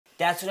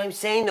That's what I'm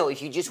saying, though.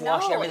 If you just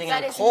wash everything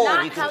out is cold,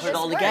 not you can how put it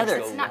all this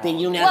together. works. Then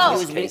you In never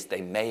this use case,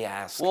 they may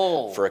ask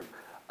Whoa. for a...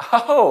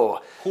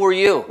 Oh! Who are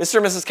you? Mr.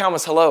 and Mrs.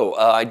 Calmus, hello.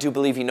 I do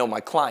believe you know my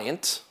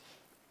client,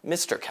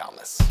 Mr.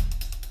 Calmus.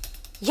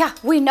 Yeah,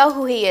 we know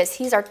who he is.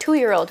 He's our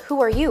 2-year-old.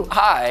 Who are you?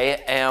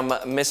 I am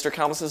Mr.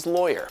 Calmus's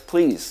lawyer.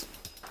 Please,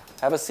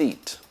 have a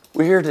seat.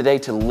 We're here today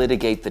to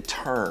litigate the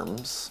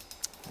terms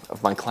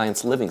of my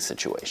client's living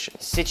situation.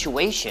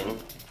 Situation?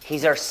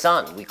 He's our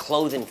son. We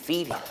clothe and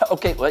feed him.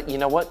 Okay, well, you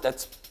know what?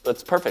 That's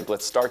perfect.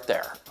 Let's start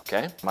there,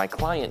 okay? My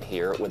client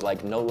here would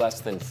like no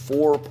less than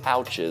 4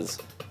 pouches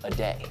a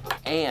day,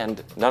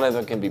 and none of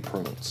them can be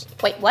prunes.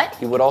 Wait, what?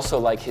 He would also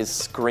like his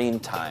screen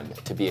time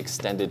to be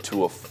extended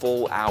to a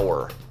full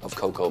hour of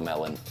cocoa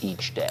melon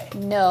each day.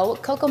 No,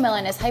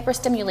 cocomelon is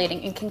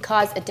hyperstimulating and can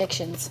cause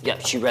addictions.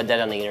 Yep, she read that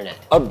on the internet.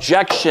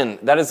 Objection!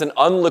 That is an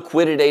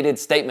unliquidated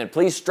statement.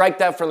 Please strike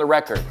that from the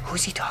record.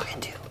 Who's he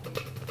talking to?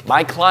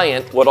 My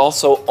client would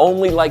also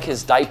only like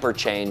his diaper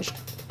changed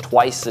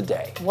twice a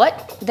day.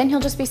 What? Then he'll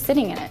just be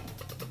sitting in it.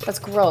 That's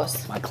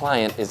gross. My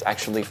client is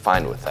actually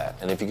fine with that.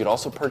 And if you could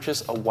also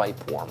purchase a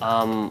wipe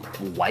warmer.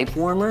 Wipe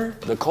warmer?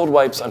 The cold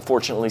wipes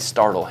unfortunately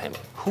startle him.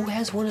 Who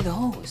has one of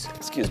those?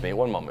 Excuse me,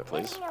 one moment,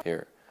 please.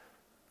 Here.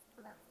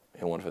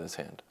 And one for this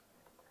hand.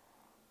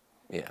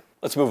 Yeah,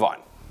 let's move on.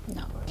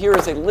 No. Here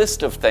is a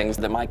list of things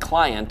that my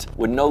client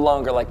would no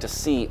longer like to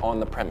see on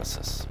the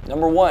premises.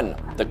 Number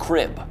 1, the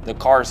crib, the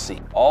car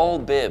seat, all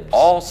bibs,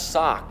 all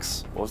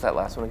socks. What was that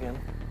last one again?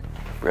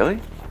 Really?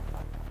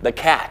 The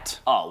cat.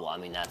 Oh, well, I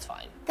mean, that's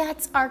fine.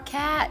 That's our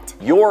cat.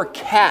 Your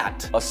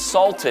cat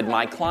assaulted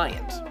my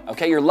client.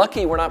 Okay, you're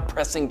lucky we're not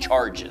pressing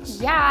charges.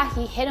 Yeah,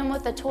 he hit him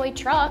with a toy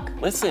truck.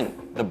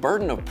 Listen, the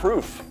burden of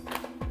proof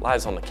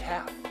lies on the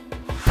cat.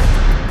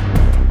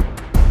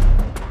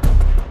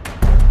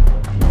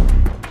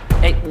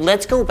 Hey,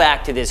 let's go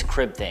back to this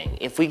crib thing.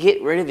 If we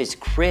get rid of his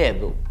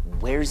crib,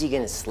 where's he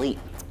gonna sleep?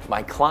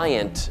 My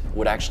client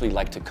would actually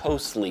like to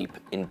co-sleep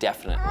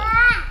indefinitely.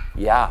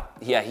 Yeah,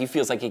 he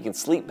feels like he can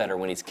sleep better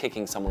when he's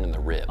kicking someone in the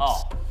ribs.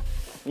 Oh,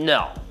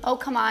 no. Oh,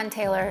 come on,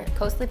 Taylor.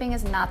 Co-sleeping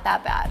is not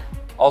that bad.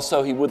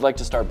 Also, he would like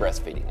to start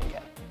breastfeeding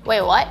again.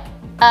 Wait, what?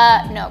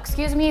 No,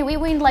 excuse me, we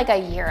weaned like a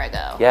year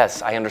ago.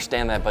 Yes, I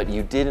understand that, but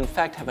you did in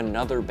fact have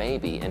another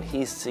baby, and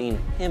he's seen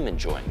him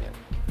enjoying it,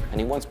 and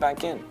he wants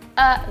back in.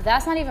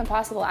 That's not even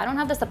possible. I don't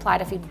have the supply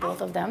to feed both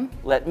of them.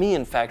 Let me,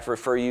 in fact,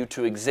 refer you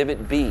to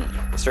Exhibit B.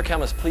 Mr.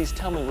 Calmus, please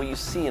tell me what you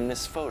see in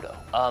this photo.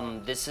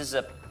 This is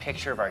a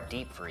picture of our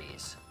deep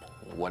freeze.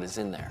 What is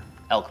in there?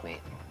 Elk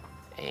meat.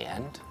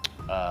 And?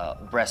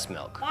 Breast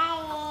milk.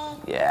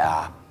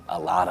 Yeah, a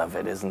lot of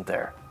it, isn't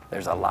there?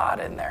 There's a lot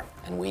in there,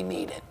 and we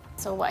need it.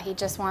 So what, he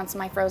just wants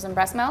my frozen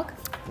breast milk?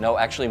 No,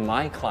 actually,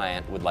 my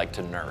client would like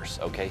to nurse,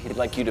 okay? He'd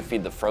like you to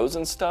feed the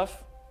frozen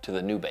stuff to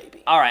the new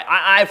baby. All right,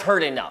 I've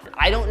heard enough.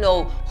 I don't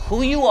know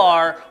who you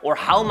are or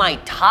how my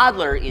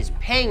toddler is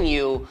paying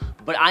you,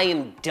 but I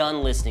am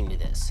done listening to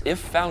this. If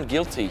found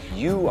guilty,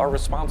 you are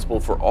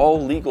responsible for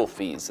all legal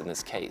fees in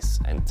this case.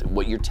 And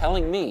what you're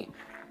telling me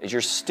is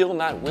you're still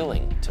not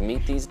willing to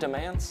meet these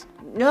demands?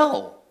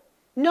 No,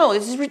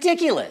 this is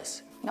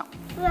ridiculous. No.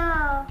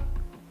 No.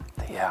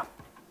 Yeah,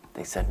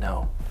 they said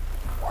no.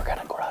 We're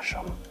gonna crush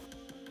them.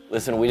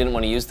 Listen, we didn't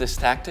want to use this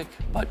tactic,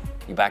 but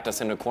you backed us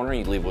into a corner,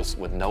 you leave us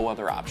with no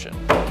other option.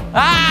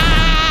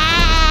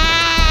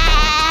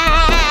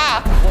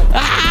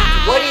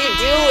 What are you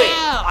doing?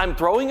 I'm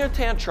throwing a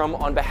tantrum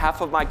on behalf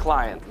of my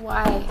client.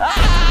 Why?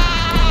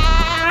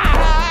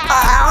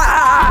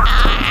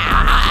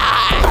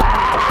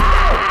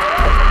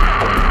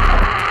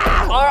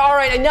 All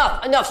right,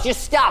 enough,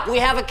 just stop. We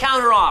have a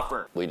counter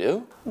offer. We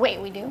do? Wait,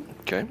 we do?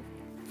 Okay.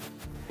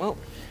 Well,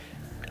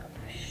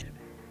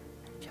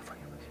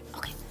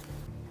 Okay.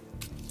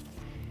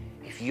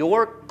 If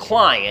your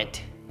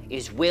client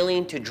is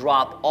willing to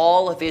drop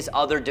all of his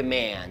other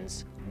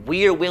demands,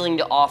 we are willing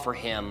to offer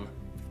him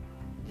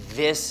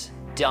this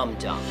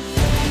dum-dum.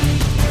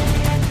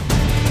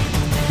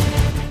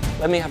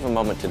 let me have a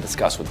moment to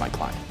discuss with my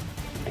client.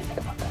 What do you think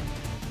about that?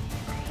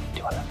 Do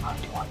you want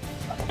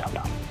the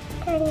dum-dum?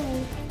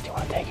 Do you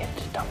want to take it?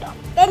 Just dum-dum.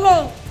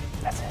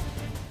 That's it.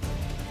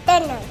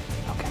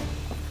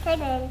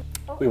 Okay.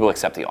 We will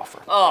accept the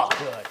offer. Oh,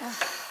 good.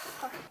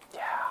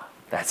 Yeah,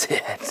 that's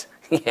it.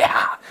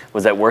 Yeah.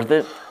 Was that worth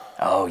it?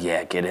 Oh,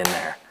 yeah, get in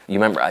there. You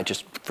remember,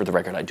 for the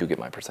record, I do get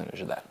my percentage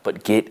of that.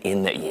 But get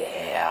in there,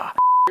 yeah.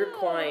 Your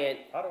client,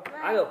 Otto,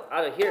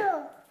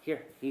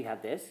 here, you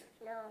have this.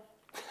 No.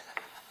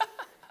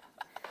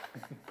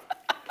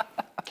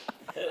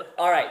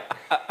 All right.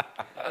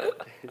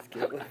 It's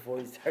good before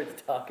he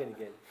starts talking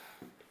again.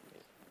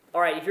 All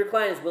right, if your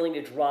client is willing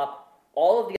to drop all of the